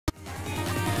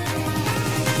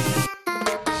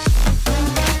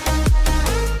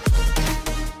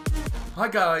Hi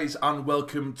guys and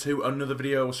welcome to another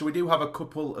video. So we do have a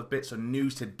couple of bits of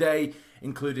news today,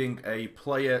 including a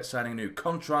player signing a new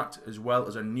contract as well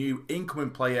as a new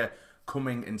incoming player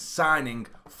coming and signing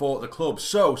for the club.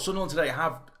 So Sunderland today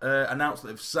have announced that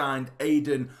they've signed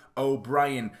Aiden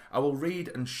O'Brien. I will read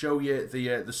and show you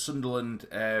the Sunderland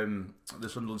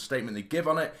statement they give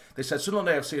on it. They said Sunderland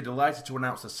AFC are delighted to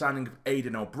announce the signing of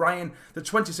Aiden O'Brien. The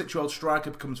 26-year-old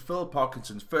striker becomes Phil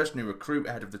Parkinson's first new recruit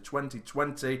ahead of the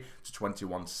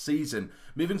 2020-21 season,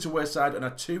 moving to Westside on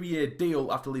a 2-year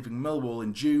deal after leaving Millwall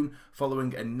in June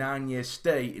following a 9-year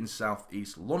stay in South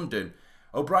East London.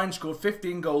 O'Brien scored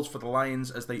 15 goals for the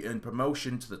Lions as they earned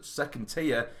promotion to the second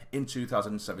tier in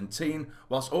 2017,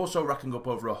 whilst also racking up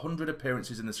over 100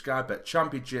 appearances in the Sky Bet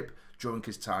Championship during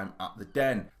his time at the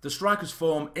Den. The striker's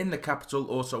form in the capital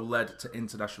also led to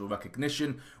international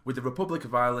recognition, with the Republic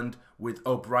of Ireland, with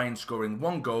O'Brien scoring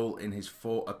 1 goal in his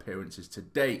 4 appearances to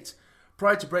date.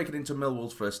 Prior to breaking into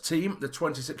Millwall's first team, the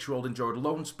 26-year-old enjoyed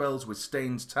loan spells with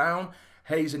Staines Town,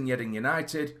 Hayes and Yeading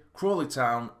United, Crawley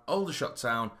Town, Aldershot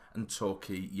Town and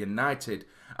Torquay United.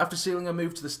 After sealing a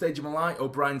move to the Stadium of Light,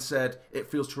 O'Brien said, "It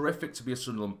feels terrific to be a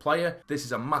Sunderland player. This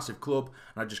is a massive club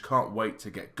and I just can't wait to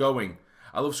get going.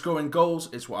 I love scoring goals,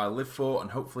 it's what I live for,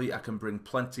 and hopefully I can bring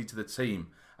plenty to the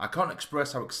team. I can't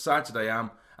express how excited I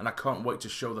am and I can't wait to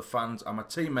show the fans and my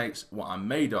teammates what I'm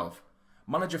made of."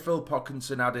 Manager Phil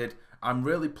Parkinson added, "I'm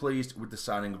really pleased with the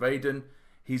signing of Aiden.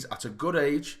 He's at a good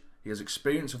age. He has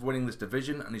experience of winning this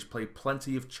division and he's played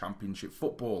plenty of championship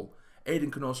football.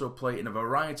 Aiden can also play in a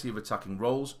variety of attacking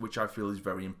roles, which I feel is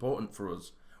very important for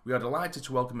us. We are delighted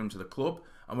to welcome him to the club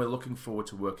and we're looking forward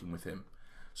to working with him."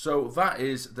 So that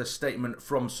is the statement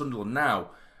from Sunderland.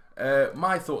 Now,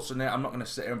 my thoughts on it, I'm not going to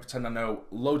sit here and pretend I know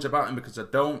loads about him because I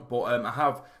don't, but I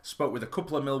have spoke with a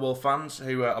couple of Millwall fans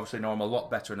who obviously know him a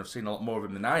lot better and have seen a lot more of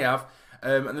him than I have,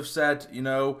 and they've said, you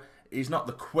know, he's not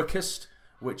the quickest,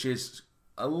 which is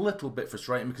a little bit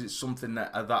frustrating because it's something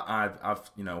that I've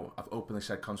openly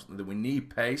said constantly that we need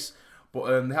pace.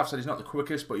 But they have said he's not the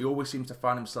quickest, but he always seems to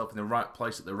find himself in the right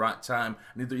place at the right time,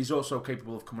 and he's also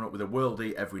capable of coming up with a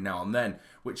worldie every now and then,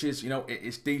 which is, you know,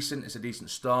 it's decent. It's a decent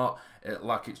start.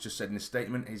 Like it's just said in his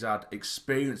statement, he's had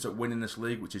experience at winning this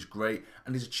league, which is great,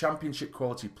 and he's a championship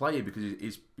quality player because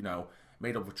he's, you know,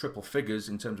 made over triple figures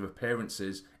in terms of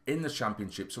appearances in the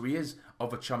championship. So he is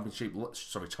of a championship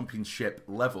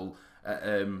level.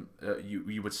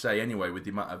 You would say anyway, with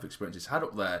the amount of experience he's had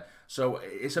up there. So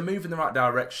it's a move in the right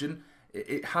direction.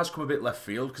 It has come a bit left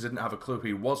field because I didn't have a clue who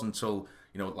he was until,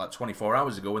 you know, like 24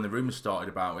 hours ago when the rumours started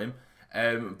about him.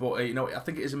 But you know, I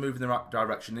think it is a move in the right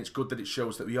direction. It's good that it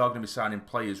shows that we are going to be signing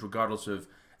players regardless of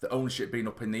the ownership being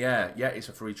up in the air. Yeah, it's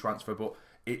a free transfer, but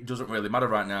it doesn't really matter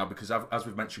right now because, as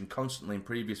we've mentioned constantly in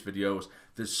previous videos,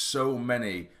 there's so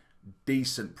many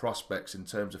decent prospects in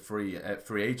terms of free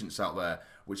agents out there,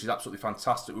 which is absolutely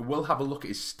fantastic. We will have a look at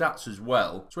his stats as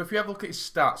well. So if you have a look at his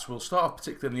stats, we'll start off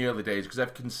particularly in the early days because as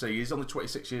you can see, he's only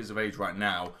 26 years of age right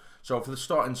now. So for the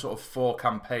starting sort of 4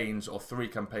 campaigns, or 3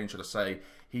 campaigns should I say,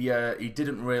 he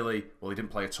didn't really, well, he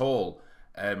didn't play at all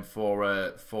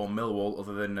for Millwall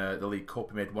other than the League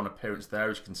Cup. He made 1 appearance there,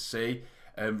 as you can see.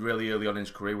 Really early on in his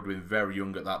career, would have been very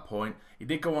young at that point. He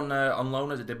did go on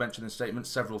loan, as I did mention in the statement,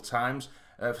 several times.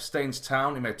 For Staines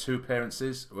Town, he made 2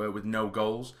 appearances with no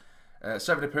goals.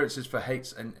 7 appearances for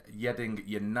Hayes and Yeading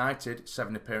United,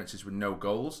 7 appearances with no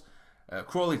goals.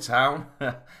 Crawley Town,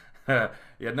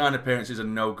 he had 9 appearances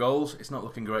and no goals. It's not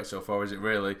looking great so far, is it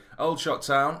really? Aldershot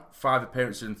Town, 5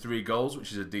 appearances and 3 goals,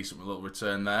 which is a decent little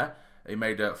return there. He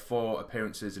made 4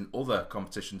 appearances in other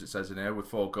competitions, it says in here, with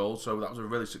 4 goals. So that was a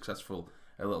really successful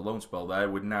little loan spell there,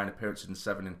 with 9 appearances and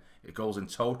 7 goals in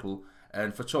total.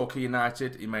 And for Torquay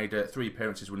United, he made 3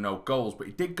 appearances with no goals. But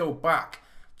he did go back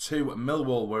to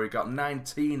Millwall, where he got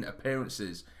 19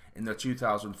 appearances in the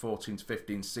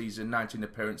 2014-15 season. 19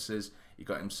 appearances, he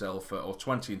got himself, or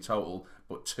 20 in total,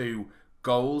 but 2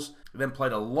 goals. He then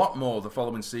played a lot more the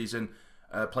following season,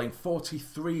 playing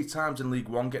 43 times in League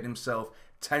One, getting himself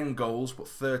 10 goals, but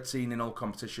 13 in all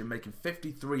competition, making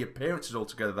 53 appearances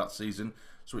altogether that season.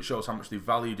 So it shows how much they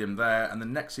valued him there. And the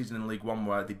next season in League One,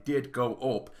 where they did go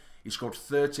up, he scored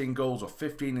 13 goals, or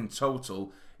 15 in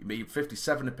total. He made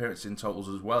 57 appearances in totals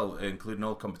as well, including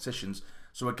all competitions.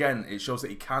 So again, it shows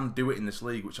that he can do it in this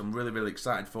league, which I'm really, really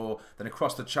excited for. Then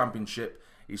across the Championship,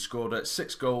 he scored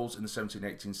 6 goals in the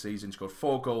 17-18 season. He scored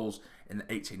 4 goals in the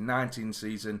 18-19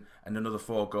 season, and another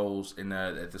 4 goals in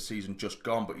the season just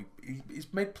gone. But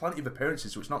he's made plenty of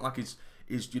appearances, so it's not like he's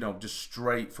you know, just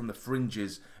straight from the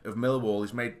fringes of Millwall.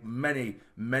 He's made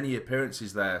many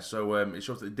appearances there, so it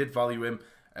shows that they did value him.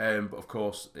 But of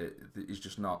course, he's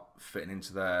just not fitting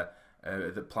into their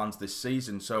that plans this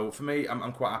season. So for me,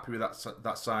 I'm quite happy with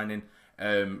that signing.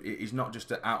 He's not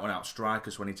just an out-and-out striker,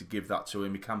 so I need to give that to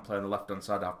him. He can play on the left-hand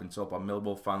side. I've been told by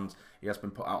Millwall fans he has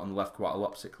been put out on the left quite a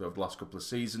lot, particularly over the last couple of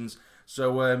seasons.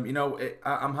 So, you know,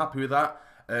 I'm happy with that.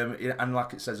 And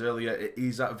like it says earlier,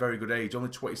 he's at a very good age, only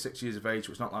 26 years of age,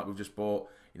 so it's not like we've just bought,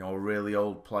 you know, a really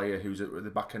old player who's at the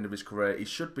back end of his career. He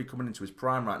should be coming into his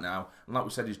prime right now, and like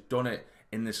we said, he's done it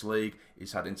in this league.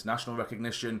 He's had international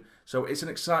recognition, so it's an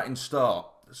exciting start.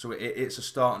 So it's a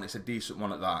start, and it's a decent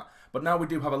one at that. But now we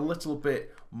do have a little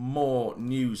bit more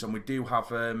news, and we do have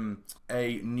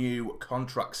a new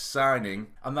contract signing,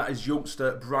 and that is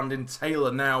youngster Brandon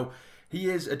Taylor. Now, he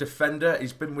is a defender.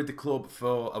 He's been with the club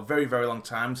for a very, very long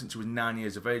time, since he was 9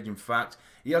 years of age, in fact.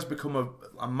 He has become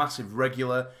a massive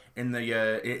regular in the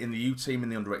U team, in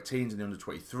the under-18s and the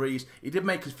under-23s. He did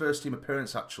make his first team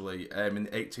appearance, actually, in the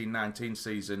 18-19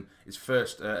 season. His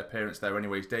first appearance there,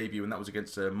 anyway, his debut, and that was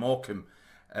against Morecambe.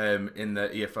 In the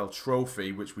EFL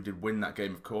Trophy, which we did win that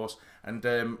game, of course. And,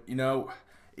 you know,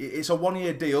 it's a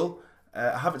one-year deal.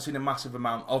 I haven't seen a massive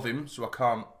amount of him, so I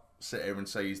can't sit here and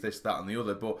say he's this, that, and the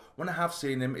other. But when I have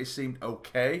seen him, it seemed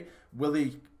okay. Will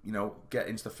he, you know, get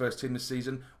into the first team this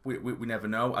season? We never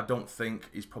know. I don't think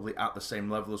he's probably at the same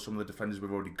level as some of the defenders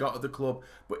we've already got at the club.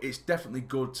 But it's definitely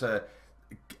good to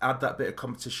add that bit of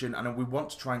competition, and we want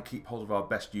to try and keep hold of our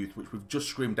best youth, which we've just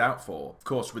screamed out for, of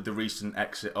course, with the recent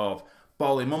exit of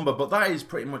Bali Mumba. But that is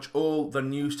pretty much all the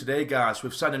news today, guys.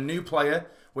 We've signed a new player,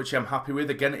 which I'm happy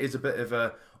with. Again, it is a bit of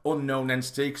a unknown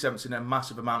entity because I haven't seen a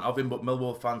massive amount of him, but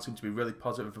Millwall fans seem to be really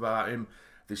positive about him.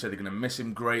 They say they're going to miss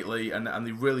him greatly, and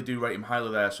they really do rate him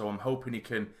highly there, so I'm hoping he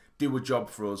can do a job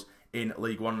for us in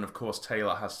League One. And of course,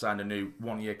 Taylor has signed a new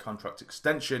one-year contract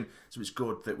extension, so it's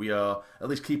good that we are at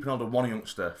least keeping hold of one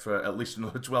youngster for at least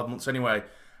another 12 months anyway.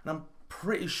 And I'm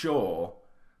pretty sure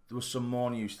there was some more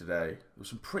news today. There was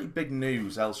some pretty big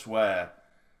news elsewhere.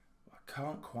 I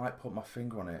can't quite put my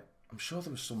finger on it. I'm sure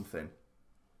there was something.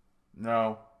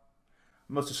 No.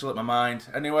 Must have slipped my mind.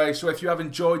 Anyway, so if you have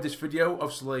enjoyed this video,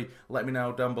 obviously let me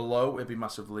know down below. It'd be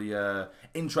massively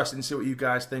interesting to see what you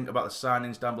guys think about the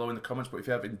signings down below in the comments. But if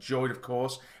you have enjoyed, of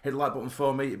course, hit the like button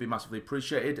for me. It'd be massively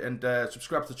appreciated. And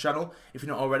subscribe to the channel if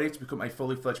you're not already to become a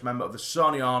fully fledged member of the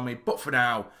Sarny Army. But for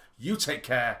now, you take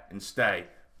care and stay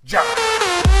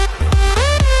jamsarny.